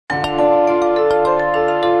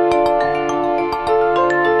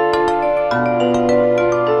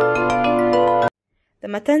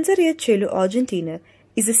Matanza-Riachuelo, Argentina,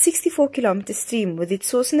 is a 64-kilometer stream with its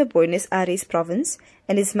source in the Buenos Aires province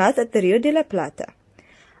and its mouth at the Rio de la Plata.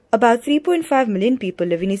 About 3.5 million people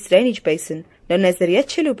live in its drainage basin, known as the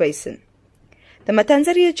Riachuelo Basin. The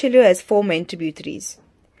Matanza-Riachuelo has four main tributaries.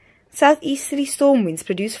 Southeasterly storm winds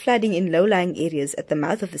produce flooding in low-lying areas at the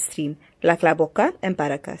mouth of the stream, like La Boca and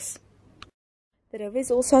Paracas. The river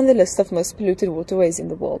is also on the list of most polluted waterways in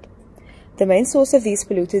the world. The main source of these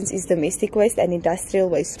pollutants is domestic waste and industrial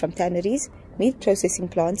waste from tanneries, meat processing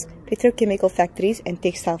plants, petrochemical factories, and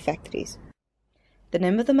textile factories. The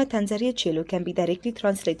name of the Matanza-Riachuelo can be directly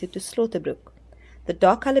translated to slaughter-brook. The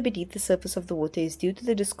dark color beneath the surface of the water is due to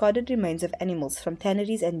the discarded remains of animals from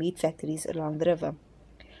tanneries and meat factories along the river.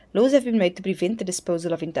 Laws have been made to prevent the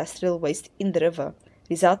disposal of industrial waste in the river,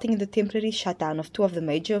 resulting in the temporary shutdown of two of the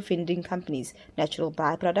major offending companies, Natural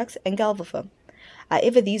Byproducts and Qarbon.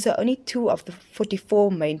 However, these are only two of the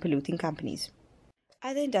 44 main polluting companies.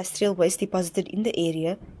 Other industrial waste deposited in the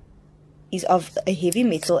area is of a heavy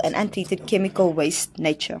metal and untreated chemical waste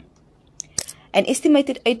nature. An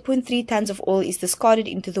estimated 8.3 tons of oil is discarded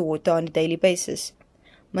into the water on a daily basis.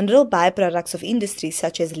 Mineral byproducts of industries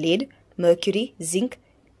such as lead, mercury, zinc,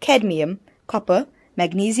 cadmium, copper,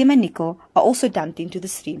 magnesium and nickel are also dumped into the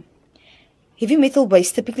stream. Heavy metal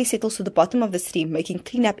waste typically settles to the bottom of the stream, making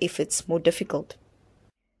cleanup efforts more difficult.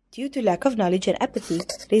 Due to lack of knowledge and apathy,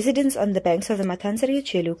 residents on the banks of the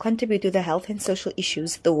Matanza-Riachuelo contribute to the health and social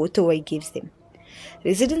issues the waterway gives them.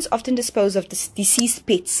 Residents often dispose of deceased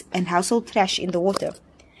pets and household trash in the water.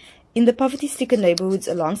 In the poverty-stricken neighborhoods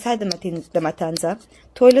alongside the Matanza,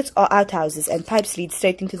 toilets or outhouses and pipes lead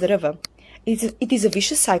straight into the river. It is a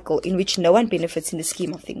vicious cycle in which no one benefits in the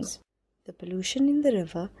scheme of things. The pollution in the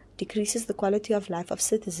river decreases the quality of life of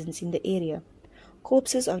citizens in the area.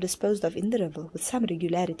 Corpses are disposed of in the river with some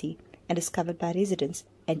regularity and discovered by residents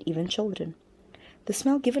and even children. The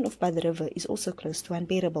smell given off by the river is also close to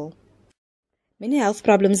unbearable. Many health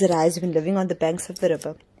problems arise when living on the banks of the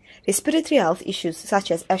river. Respiratory health issues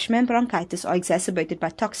such as asthma and bronchitis are exacerbated by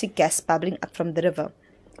toxic gas bubbling up from the river.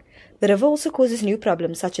 The river also causes new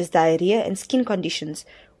problems such as diarrhea and skin conditions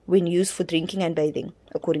when used for drinking and bathing,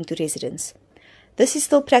 according to residents. This is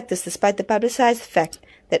still practiced despite the publicized fact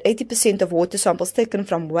that 80% of water samples taken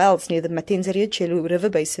from wells near the Matanza-Riachuelo river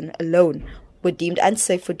basin alone were deemed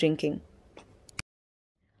unsafe for drinking.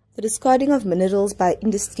 The discarding of minerals by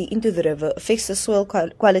industry into the river affects the soil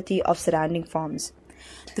quality of surrounding farms.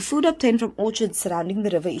 The food obtained from orchards surrounding the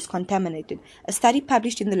river is contaminated. A study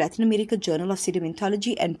published in the Latin America Journal of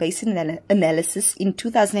Sedimentology and Basin Analysis in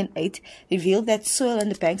 2008 revealed that soil on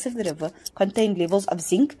the banks of the river contained levels of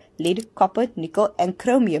zinc, lead, copper, nickel, and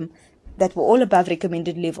chromium that were all above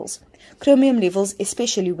recommended levels. Chromium levels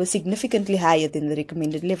especially were significantly higher than the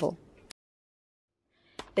recommended level.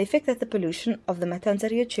 The effect that the pollution of the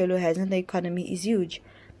Matanza-Riachuelo has on the economy is huge.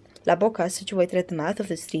 La Boca, situated at the mouth of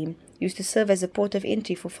the stream, used to serve as a port of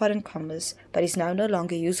entry for foreign commerce, but is now no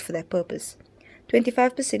longer used for that purpose.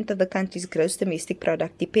 25% of the country's gross domestic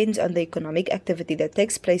product depends on the economic activity that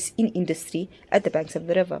takes place in industry at the banks of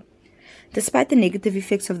the river. Despite the negative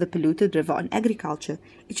effects of the polluted river on agriculture,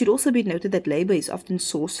 it should also be noted that labor is often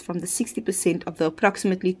sourced from the 60% of the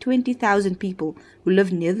approximately 20,000 people who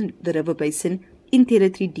live near the river basin in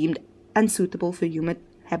territory deemed unsuitable for human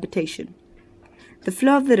habitation. The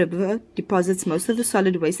flow of the river deposits most of the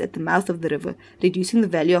solid waste at the mouth of the river, reducing the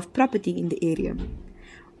value of property in the area.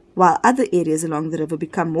 While other areas along the river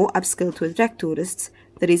become more upscale to attract tourists,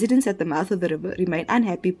 the residents at the mouth of the river remain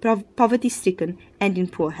unhappy, poverty-stricken, and in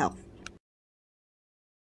poor health.